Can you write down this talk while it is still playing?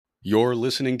You're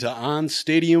listening to On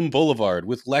Stadium Boulevard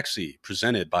with Lexi,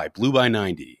 presented by Blue by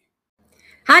 90.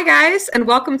 Hi, guys, and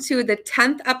welcome to the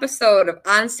 10th episode of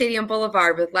On Stadium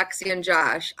Boulevard with Lexi and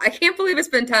Josh. I can't believe it's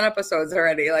been 10 episodes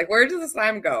already. Like, where does this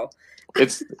time go?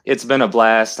 It's been a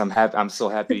blast. I'm so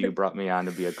happy you brought me on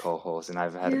to be a co-host, and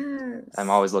I'm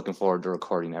always looking forward to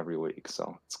recording every week.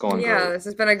 So it's going great. Yeah, this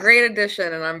has been a great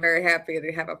addition, and I'm very happy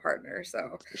to have a partner.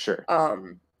 So sure.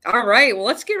 All right, well,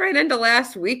 let's get right into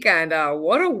last weekend.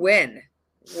 What a win!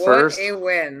 What a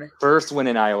win! First win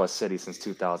in Iowa City since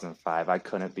 2005. I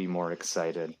couldn't be more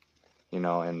excited,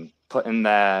 and putting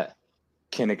that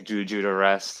Kinnick Juju to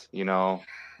rest,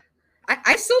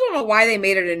 I still don't know why they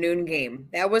made it a noon game.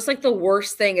 That was like the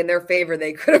worst thing in their favor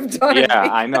they could have done. Yeah,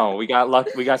 I know. We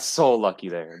got so lucky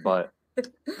there, but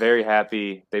very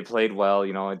happy. They played well.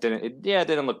 It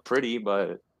didn't look pretty,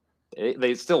 but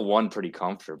they still won pretty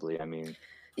comfortably. I mean,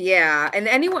 yeah, and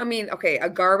a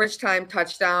garbage time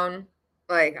touchdown.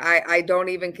 Like, I don't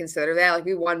even consider that. Like,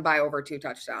 we won by over 2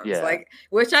 touchdowns. Yeah. Like,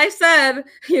 which I said,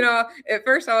 at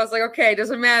first I was like, okay, it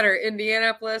doesn't matter.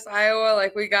 Indianapolis, Iowa,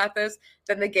 like, we got this.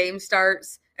 Then the game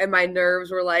starts and my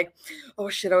nerves were like, oh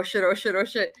shit.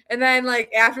 And then,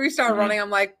 like, after we started running, I'm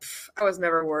like, I was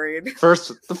never worried.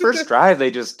 The first drive,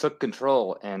 they just took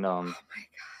control, and oh my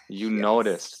God,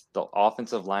 noticed the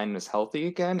offensive line was healthy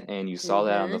again, and you saw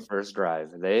that on the first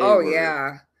drive. They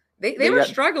were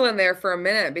struggling there for a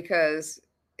minute because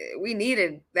we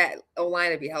needed that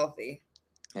O-line to be healthy.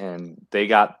 And they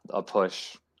got a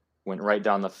push, went right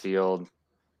down the field.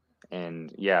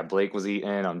 And, yeah, Blake was eating.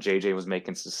 JJ was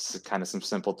making some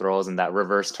simple throws. And that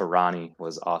reverse to Ronnie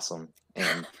was awesome.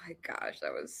 And oh, my gosh,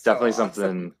 that was so definitely awesome.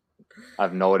 Something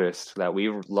I've noticed, that we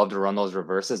love to run those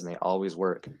reverses, and they always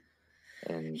work.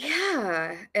 And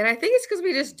yeah, and I think it's because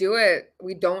we just do it.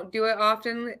 We don't do it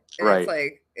often. And right. It's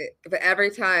like, but every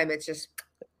time it's just.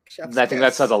 I think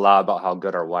that says a lot about how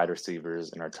good our wide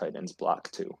receivers and our tight ends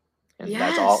block too. And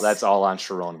that's all on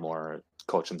Sharon Moore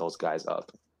coaching those guys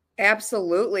up.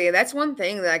 Absolutely. And that's one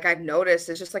thing that I've noticed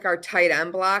is just like our tight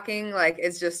end blocking, like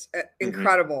it's just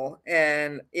incredible.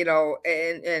 And,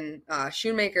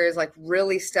 Shoemaker is like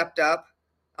really stepped up,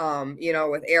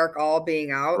 with Eric All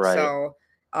being out. Right. So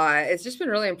it's just been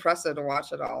really impressive to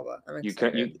watch it all. But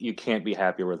you can't be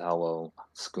happier with how well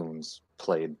Schoons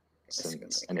played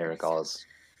since and Eric All's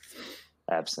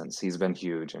absence. He's been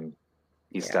huge, and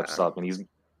he steps up, and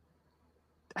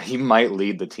he might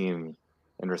lead the team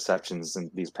in receptions in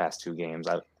these past 2 games.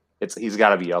 He's got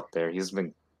to be up there. He's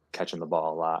been catching the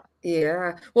ball a lot.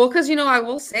 Yeah. Well, because, I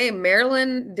will say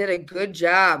Maryland did a good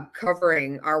job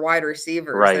covering our wide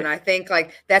receivers. Right. And I think,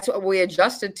 like, that's what we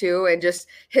adjusted to and just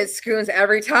hit Schoons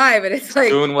every time. And it's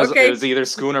like, it was either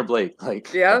Schoon or Blake.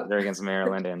 Like, they're against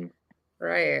Maryland, and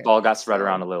right. Ball got spread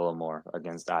around a little more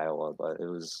against Iowa, but it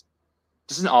was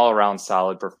just an all-around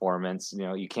solid performance.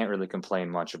 You can't really complain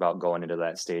much about going into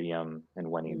that stadium and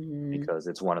winning because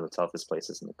it's one of the toughest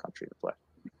places in the country to play.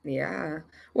 Yeah.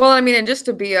 Well, and just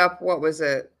to be up, what was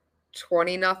it,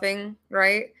 20-0,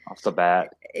 right? Off the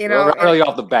bat. Early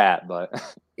off the bat,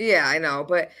 but yeah, I know.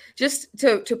 But just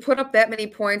to put up that many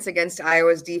points against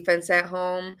Iowa's defense at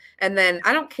home, and then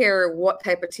I don't care what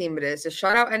type of team it is, to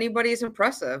shut out anybody is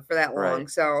impressive for that long. Right.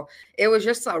 So it was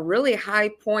just a really high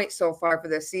point so far for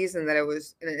this season that it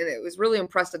was really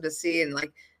impressive to see, and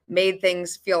like made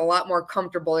things feel a lot more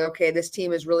comfortable. Okay, this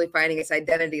team is really finding its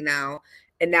identity now,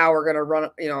 and now we're gonna run,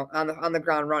 on the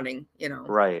ground running,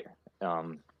 Right.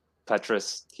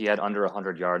 Petrus, he had under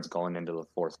 100 yards going into the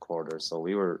fourth quarter. So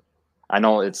I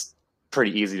know it's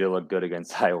pretty easy to look good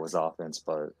against Iowa's offense,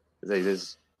 but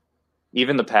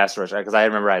even the pass rush, because I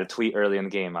remember I had a tweet early in the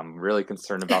game, I'm really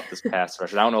concerned about this pass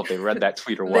rush. And I don't know if they read that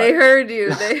tweet or what. They heard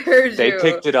you. They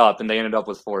picked it up, and they ended up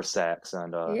with 4 sacks.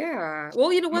 And yeah.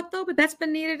 Well, you know what, though? But that's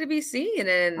been needed to be seen.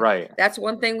 And right. That's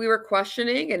one thing we were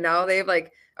questioning, and now they've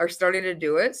are starting to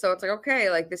do it. So it's like, okay,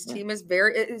 like this team is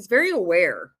very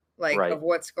aware. Right. Of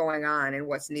what's going on and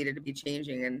what's needed to be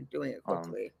changing and doing it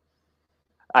quickly.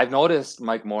 I've noticed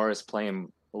Mike Morris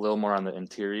playing a little more on the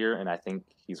interior, and I think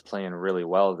he's playing really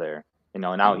well there.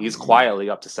 Now he's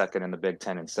quietly up to second in the Big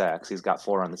Ten in sacks. He's got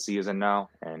 4 on the season now,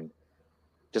 and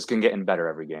just been getting better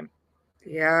every game.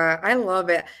 Yeah, I love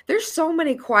it. There's so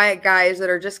many quiet guys that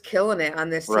are just killing it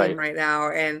on this team right now,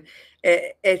 and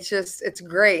it's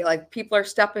great. Like, people are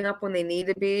stepping up when they need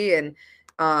to be, and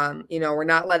we're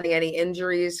not letting any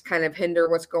injuries kind of hinder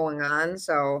what's going on.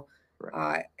 So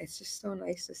it's just so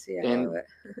nice to see. I love it.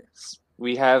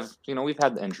 We've had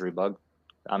the injury bug.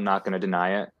 I'm not going to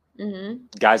deny it. Mm-hmm.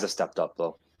 Guys have stepped up,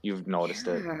 though. You've noticed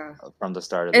it from the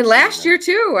start of the season. season. Last year,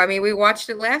 too. We watched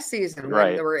it last season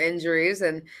when there were injuries.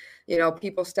 And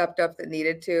people stepped up that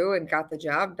needed to and got the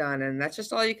job done. And that's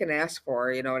just all you can ask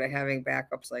for, to having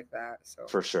backups like that. So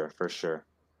for sure.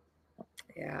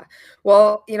 Yeah.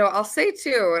 Well, I'll say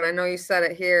too, and I know you said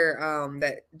it here,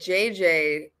 that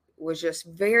JJ was just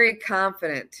very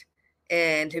confident.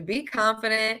 And to be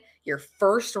confident, your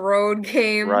first road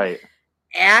game Right.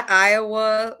 at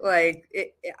Iowa,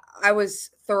 I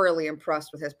was thoroughly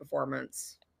impressed with his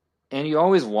performance. And you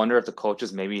always wonder if the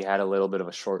coaches maybe had a little bit of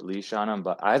a short leash on him,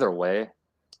 but either way,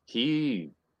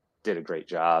 he did a great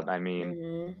job. I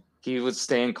mean, he was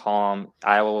staying calm.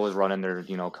 Iowa was running their,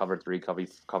 cover 3,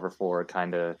 cover 4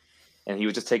 kind of, and he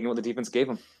was just taking what the defense gave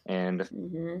him and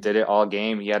did it all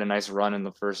game. He had a nice run in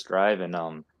the first drive,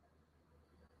 and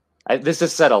this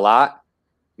has said a lot.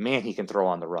 Man, he can throw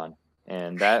on the run,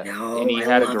 and he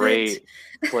had a great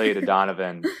play to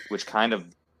Donovan, which kind of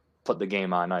put the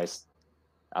game on ice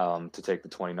to take the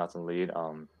 20-0 lead.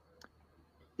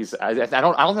 I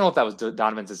don't know if that was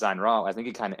Donovan's design wrong. I think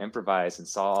he kind of improvised and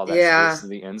saw all that space in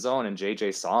the end zone, and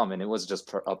JJ saw him, and it was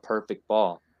just a perfect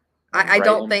ball. I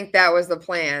don't think that was the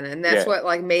plan, and that's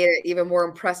what made it even more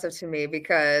impressive to me,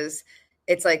 because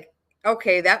it's like,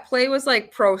 okay, that play was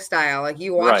like pro style. Like,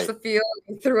 you watched the field,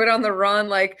 you threw it on the run.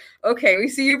 Like, okay, we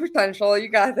see your potential. You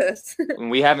got this.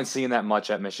 We haven't seen that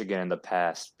much at Michigan in the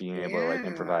past, being able to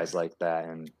improvise like that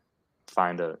and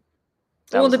find a.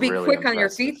 Well, to be really quick on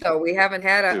your feet, though, we haven't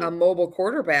had a mobile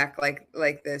quarterback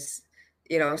like this,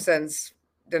 since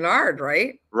Denard,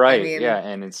 right? Right. I mean, yeah,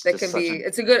 and it's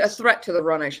a threat to the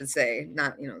run, I should say,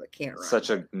 not that can't run. Such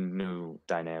a new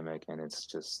dynamic, and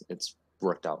it's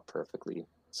worked out perfectly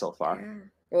so far. Yeah.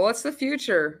 Well, it's the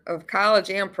future of college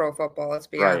and pro football. Let's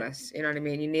be honest. You know what I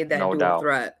mean? You need that dual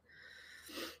threat.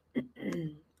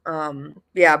 Blake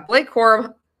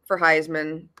Corum for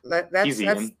Heisman.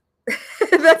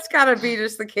 That's got to be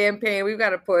just the campaign we've got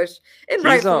to push, and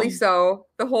rightfully so,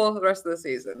 the whole rest of the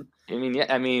season.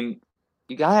 I mean,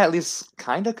 you got to at least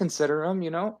kind of consider him,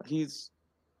 He's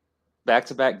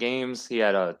back-to-back games. He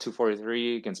had a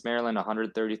 243 against Maryland,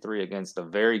 133 against a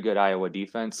very good Iowa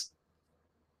defense.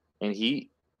 And you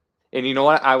know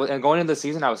what? Going into the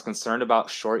season, I was concerned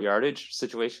about short yardage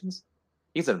situations.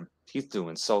 He's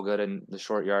doing so good in the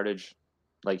short yardage.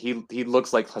 Like, he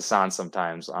looks like Hassan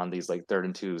sometimes on these 3rd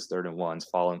and 2s, 3rd and 1s,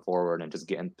 falling forward and just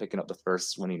picking up the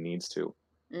firsts when he needs to.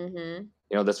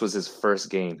 This was his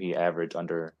first game. He averaged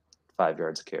under 5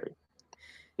 yards a carry.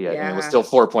 And it was still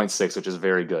 4.6, which is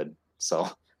very good. So,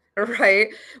 right.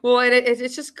 Well, and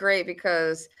it's just great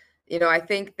because, I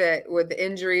think that with the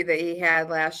injury that he had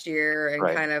last year and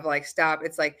kind of stop,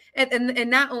 it's like, and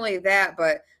not only that,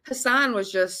 but Hassan was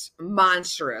just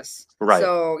monstrous. Right.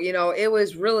 So, it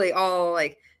was really all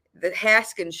the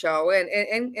Haskins show, and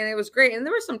it was great. And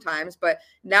there were some times, but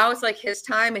now it's his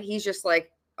time, and he's just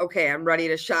okay, I'm ready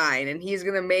to shine, and he's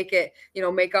going to make it,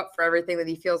 make up for everything that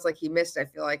he feels like he missed, I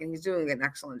feel like, and he's doing an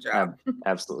excellent job.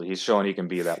 Absolutely. He's showing he can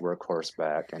be that workhorse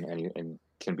back and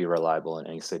can be reliable in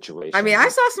any situation. I mean, I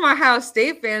saw some Ohio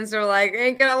State fans are like,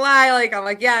 ain't gonna lie. I'm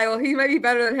like, yeah, well, he might be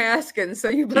better than Haskins, so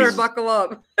you better buckle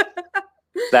up.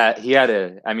 That he had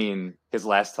his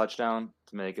last touchdown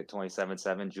to make it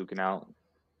 27-7, juking out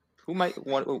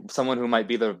someone who might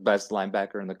be the best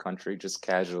linebacker in the country, just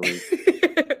casually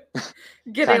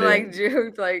getting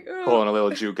juked, pulling a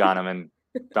little juke on him and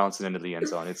bouncing into the end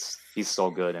zone. He's so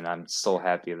good, and I'm so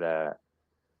happy that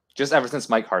just ever since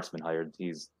Mike Hart's been hired,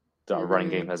 the running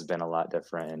game has been a lot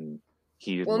different, and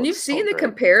and you've seen the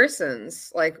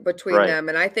comparisons between them,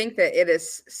 and I think that it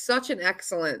is such an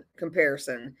excellent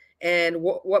comparison. And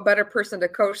what better person to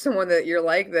coach someone that you're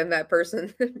like than that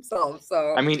person himself?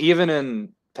 So I mean, even in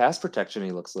pass protection,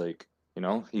 he looks like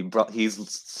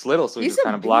he's little, so he just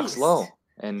kind of blocks low,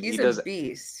 and he does a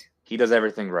beast. He does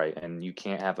everything right, and you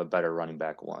can't have a better running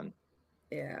back one.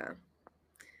 Yeah,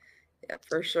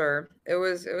 for sure.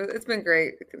 It's been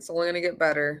great. It's only going to get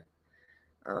better.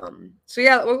 So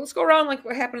let's go around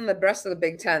what happened in the rest of the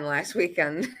Big Ten last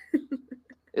weekend.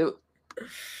 The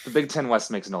Big Ten West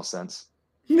makes no sense.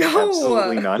 No,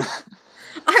 absolutely none.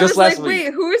 I was like,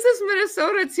 wait, who is this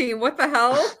Minnesota team? What the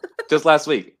hell? Just last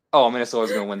week. Oh, Minnesota's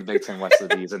going to win the Big Ten West of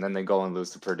these, and then they go and lose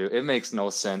to Purdue. It makes no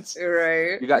sense.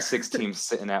 Right. You got 6 teams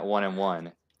sitting at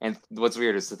 1-1. And what's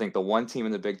weird is to think the one team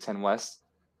in the Big Ten West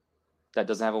that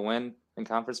doesn't have a win in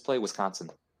conference play, Wisconsin.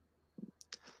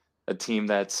 A team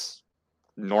that's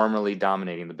normally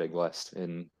dominating the Big West.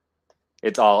 And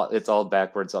it's all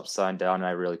backwards, upside down, and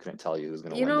I really couldn't tell you who's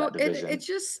going to win that division.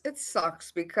 It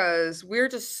sucks because we're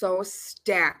just so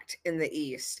stacked in the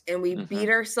East, and we beat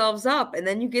ourselves up, and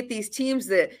then you get these teams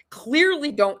that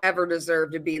clearly don't ever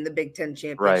deserve to be in the Big Ten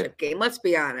championship game. Let's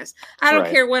be honest. I don't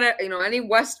care what any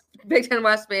Big Ten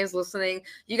West fans listening.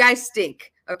 You guys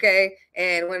stink, okay?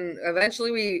 And when eventually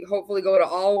we hopefully go to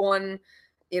all one,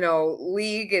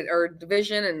 league or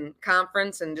division and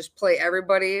conference and just play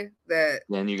everybody, that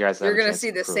then you're going to see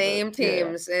the same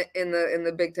teams in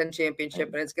the Big Ten championship,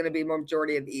 and it's going to be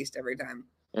majority of the East every time.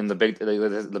 And the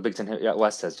Big Ten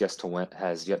West has yet to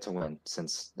win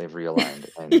since they've realigned.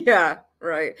 And yeah,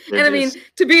 right. And I mean,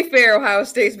 to be fair, Ohio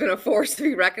State's been a force to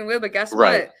be reckoned with, but guess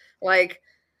what? Like,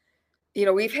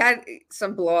 we've had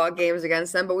some blowout games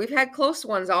against them, but we've had close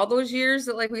ones all those years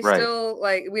that we still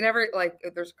we never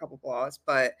there's a couple blowouts,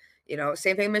 but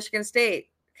same thing. Michigan State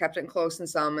kept it close in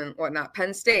some and whatnot.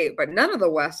 Penn State, but none of the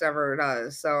West ever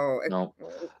does. So no,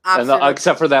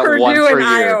 except for that Purdue one per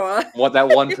year. Iowa. That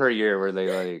one per year where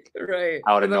they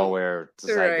out of nowhere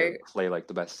decide to play like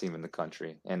the best team in the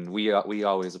country, and we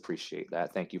always appreciate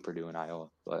that. Thank you, Purdue and Iowa.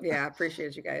 But yeah, I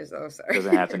appreciate you guys though. Sorry,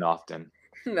 doesn't happen often.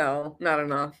 No, not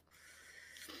enough.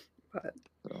 But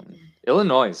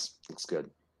Illinois looks good.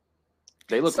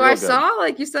 They look. So I saw,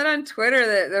 like you said on Twitter,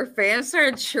 that their fans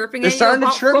started chirping. They're starting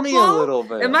to chirp me a little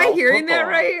bit. Am I hearing that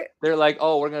right? They're like,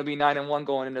 "Oh, we're gonna be 9-1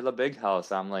 going into the big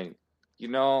house." I'm like,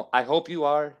 I hope you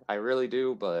are. I really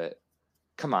do, but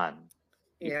come on.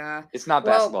 Yeah, it's not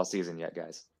basketball season yet,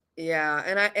 guys. Yeah,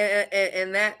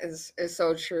 and that is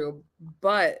so true.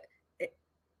 But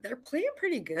they're playing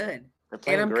pretty good.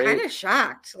 And I'm kind of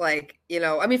shocked.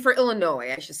 For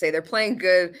Illinois, I should say, they're playing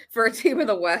good for a team in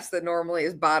the West that normally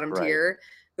is bottom tier.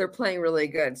 They're playing really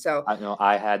good. So I know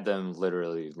I had them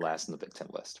literally last in the Big Ten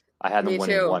West. I had them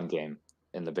winning one game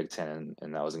in the Big Ten,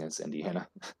 and that was against Indiana.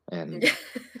 And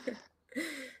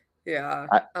yeah,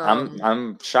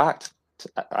 I'm shocked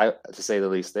to say the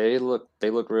least. They look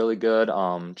really good.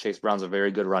 Chase Brown's a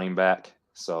very good running back,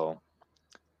 so.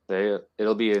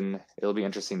 It'll be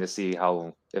interesting to see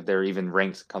if they're even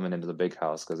ranked coming into the big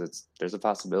house, because there's a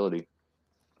possibility.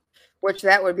 Which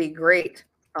that would be great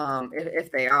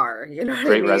if they are.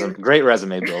 Great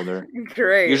resume builder.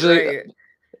 Great.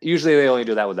 Usually they only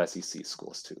do that with SEC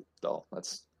schools too, though.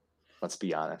 Let's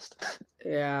be honest.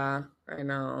 Yeah, I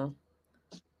know.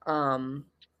 But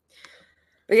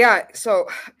yeah, so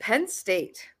Penn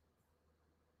State.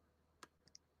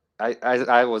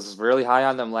 I was really high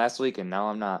on them last week, and now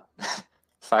I'm not.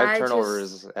 5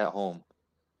 turnovers at home.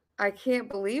 I can't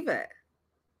believe it.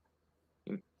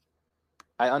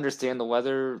 I understand the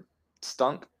weather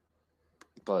stunk,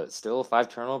 but still 5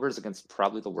 turnovers against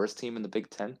probably the worst team in the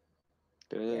Big Ten.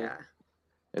 Yeah.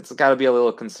 It's got to be a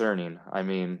little concerning. I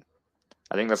mean,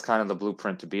 I think that's kind of the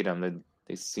blueprint to beat them.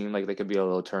 They seem like they could be a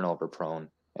little turnover prone.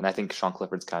 And I think Sean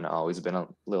Clifford's kind of always been a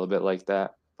little bit like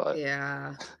that. But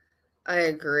yeah. I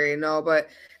agree. No, but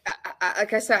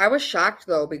like I said, I was shocked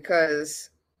though,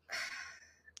 because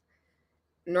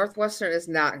Northwestern is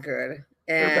not good.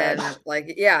 And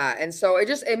and so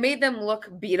it made them look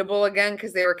beatable again,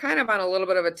 because they were kind of on a little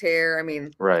bit of a tear. I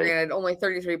mean, granted, only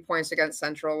 33 points against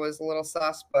Central was a little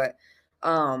sus, but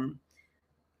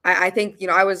I think,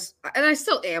 I was, and I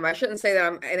still am. I shouldn't say that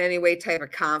I'm in any way type of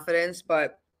confidence,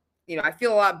 but I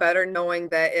feel a lot better knowing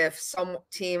that if some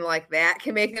team like that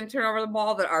can make them turn over the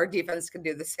ball, that our defense can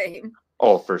do the same.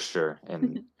 Oh, for sure.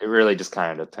 And it really just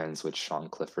kind of depends which Sean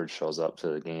Clifford shows up to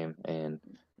the game. And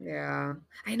yeah,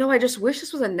 I know. I just wish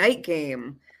this was a night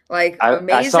game.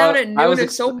 Mays out at noon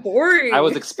is so boring. I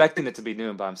was expecting it to be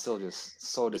noon, but I'm still just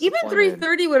so disappointed. Even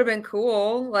 3:30 would have been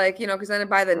cool. Because then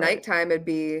by the nighttime it'd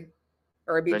be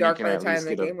dark by the time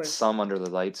the game was. Some under the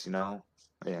lights, And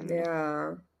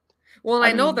yeah. Well, and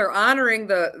I know they're honoring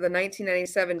the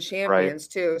 1997 champions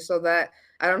too, so that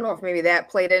I don't know if maybe that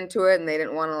played into it, and they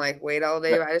didn't want to wait all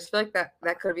day. But I just feel like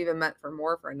that could have even meant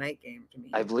for a night game to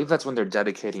me. I believe that's when they're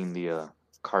dedicating the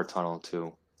car tunnel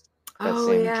to that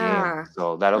same game.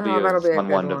 So that'll be a fun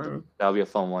one. That'll be a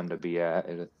fun one to be at.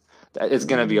 It's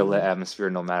gonna be a lit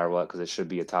atmosphere no matter what, because it should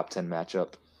be a top 10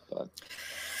 matchup. But.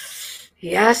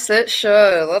 Yes, it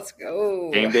should. Let's go.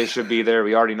 Game day should be there.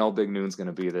 We already know Big Noon's going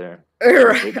to be there.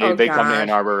 Right. They come to Ann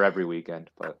Arbor every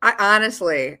weekend. But I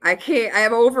honestly, I can't.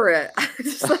 I'm over it.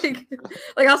 Just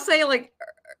I'll say,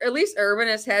 at least Urban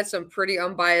has had some pretty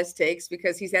unbiased takes,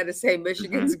 because he's had to say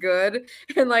Michigan's good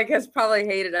and has probably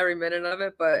hated every minute of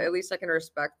it. But at least I can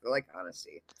respect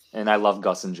honesty. And I love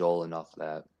Gus and Joel enough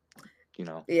that.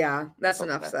 Yeah, that's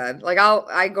enough said.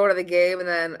 I go to the game and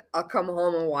then I'll come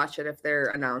home and watch it if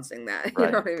they're announcing that. You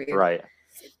know what I mean? Right.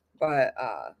 But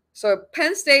So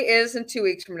Penn State is in 2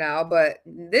 weeks from now, but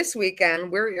this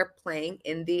weekend we're playing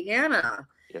Indiana.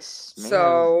 Yes, man.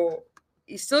 So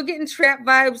you still getting trap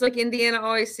vibes like Indiana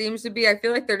always seems to be. I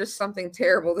feel like they're just something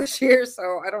terrible this year,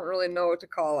 so I don't really know what to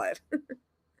call it.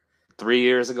 3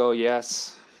 years ago,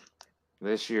 yes.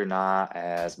 This year, not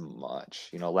as much.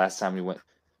 Last time we went,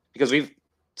 because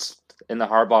in the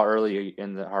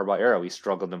Harbaugh era, we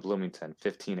struggled in Bloomington,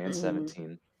 15 and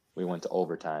 17. We went to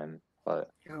overtime,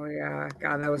 but oh yeah,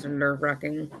 God, that was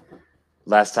nerve-wracking.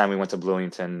 Last time we went to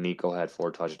Bloomington, Nico had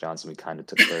 4 touchdowns, and we kind of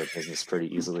took care of business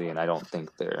pretty easily. And I don't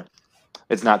think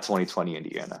it's not 2020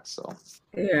 Indiana. So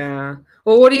yeah.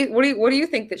 Well, what do you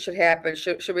think that should happen?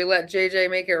 Should we let JJ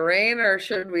make it rain, or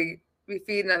should we be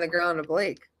feeding on the ground to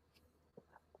Blake?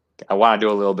 I want to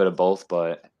do a little bit of both,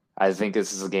 but I think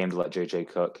this is a game to let JJ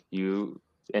cook.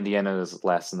 Indiana is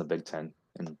last in the Big Ten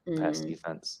in pass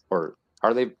defense, or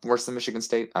are they worse than Michigan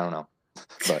State? I don't know,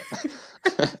 but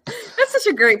that's such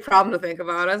a great problem to think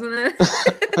about, isn't it?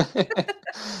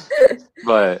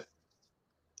 But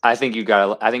I think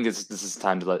I think this is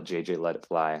time to let JJ let it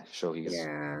fly. Show he's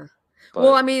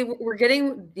Well, I mean, we're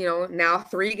getting, now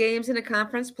 3 games into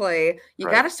conference play. You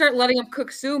got to start letting him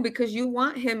cook soon because you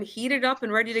want him heated up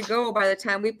and ready to go by the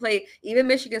time we play even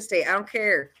Michigan State. I don't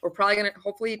care. We're probably going to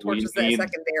hopefully torches that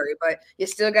secondary, but you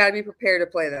still got to be prepared to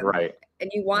play them. Right.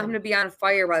 And you want him to be on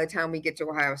fire by the time we get to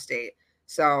Ohio State.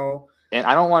 So. And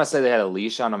I don't want to say they had a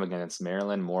leash on him against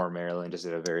Maryland. Maryland just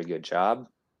did a very good job.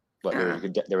 But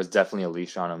there was definitely a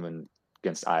leash on him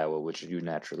against Iowa, which you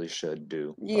naturally should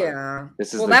do. Yeah.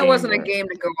 That wasn't a game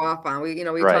to go off on. We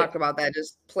talked about that.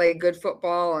 Just play good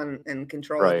football and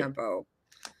control the tempo.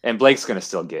 And Blake's going to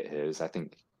still get his. I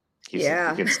think he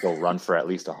can still run for at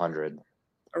least 100.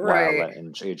 Right. While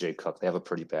letting JJ cook. They have a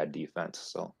pretty bad defense.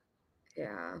 So.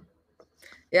 Yeah.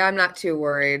 Yeah, I'm not too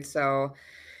worried. So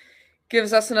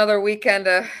gives us another weekend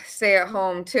to stay at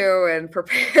home too and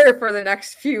prepare for the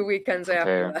next few weekends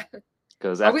after that.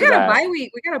 Because we got a bye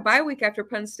week. We got a bye week after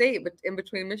Penn State, but in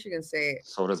between Michigan State.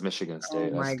 So does Michigan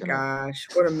State. Oh my gosh,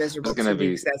 what a miserable 2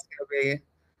 weeks that's gonna be.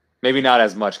 Maybe not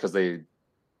as much because Michigan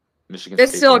State.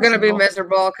 It's still gonna be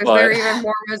miserable because they're even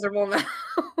more miserable now.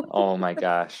 Oh my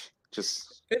gosh,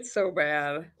 it's so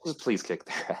bad. Just please kick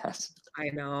their ass. I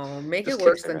know. Make it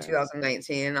worse than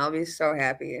 2019. I'll be so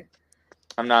happy.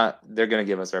 They're going to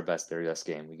give us our best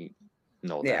game. We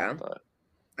know that. Yeah. But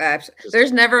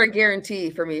there's never a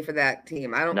guarantee for me for that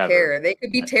team. I don't care. They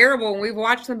could be terrible, and we've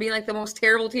watched them be like the most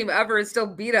terrible team ever and still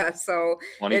beat us. So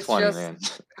 2020, it's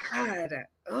just, man. God.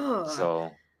 Ugh.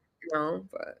 So,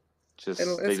 but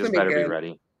they just better be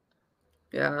ready.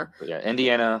 Yeah. But yeah,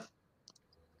 Indiana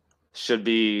should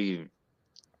be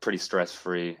pretty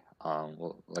stress-free. I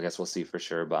guess we'll see for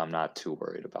sure, but I'm not too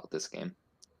worried about this game.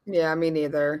 Yeah, me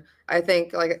neither. I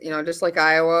think, just like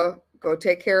Iowa, go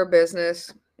take care of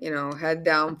business, head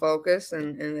down, focus,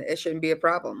 and it shouldn't be a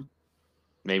problem.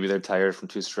 Maybe they're tired from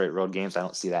 2 straight road games. I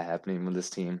don't see that happening with this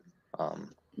team.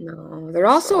 No, they're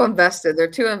also invested. They're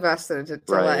too invested to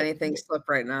let anything slip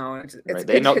right now.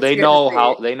 They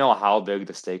know how big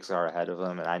the stakes are ahead of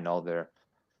them, and I know they're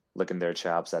licking their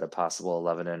chops at a possible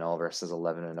 11-0 versus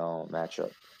 11-0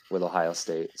 matchup with Ohio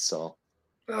State. So.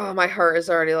 Oh, my heart is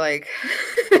already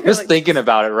just thinking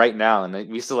about it right now, and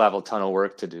we still have a ton of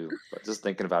work to do. But just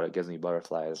thinking about it gives me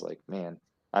butterflies. Man,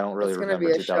 I don't really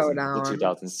remember the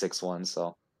 2006 one,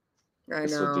 so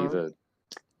this would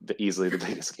be easily the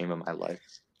biggest game of my life.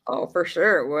 Oh, for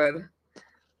sure it would.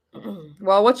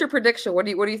 Well, what's your prediction? What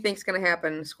do you think is going to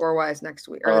happen score-wise next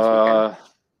week or this weekend?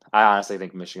 I honestly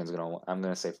think Michigan's going to. I'm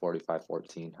going to say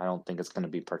 45-14. I don't think it's going to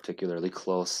be particularly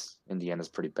close. Indiana's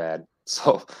pretty bad,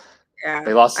 so. Yeah,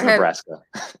 they lost to Nebraska.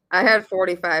 I had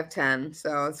 45-10,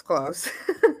 so it's close.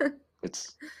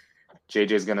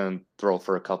 JJ's gonna throw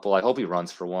for a couple. I hope he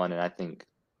runs for one, and I think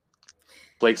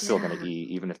Blake's still gonna eat,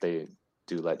 even if they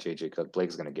do let JJ cook.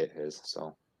 Blake's gonna get his.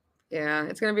 So yeah,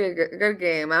 it's gonna be a good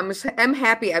game. I'm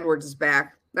happy Edwards is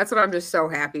back. That's what I'm just so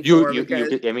happy for.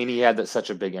 He had such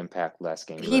a big impact last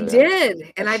game. He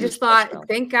did. And I just thought,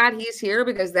 thank God he's here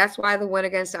because that's why the win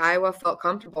against Iowa felt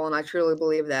comfortable. And I truly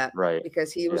believe that. Right.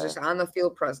 Because he was just on the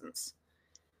field presence.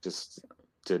 Just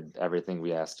did everything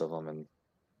we asked of him. And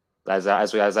as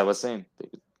I was saying, they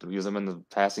use him in the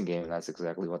passing game. And that's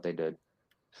exactly what they did.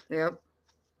 Yep.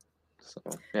 So,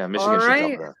 yeah, Michigan should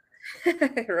jump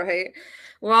there. Right.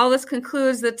 Well, this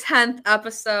concludes the 10th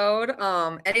episode.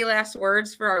 Any last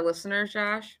words for our listeners,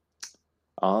 Josh?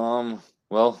 Well,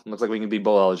 looks like we can be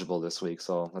bowl eligible this week,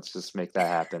 so let's just make that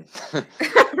happen.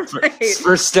 Right.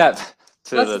 First step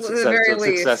to the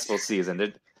successful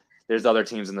season. There's other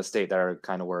teams in the state that are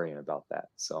kind of worrying about that.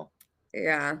 So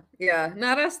yeah,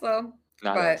 not us though.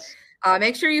 Not us.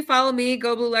 Make sure you follow me,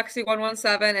 Go Blue Lexi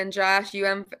 117, and Josh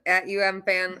at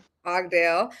Fan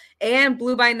Ogdale, and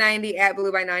Blue by 90 at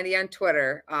Blue by 90 on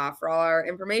Twitter for all our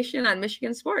information on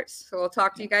Michigan sports. So we'll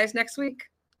talk to you guys next week.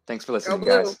 Thanks for listening,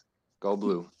 guys. Go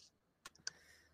Blue.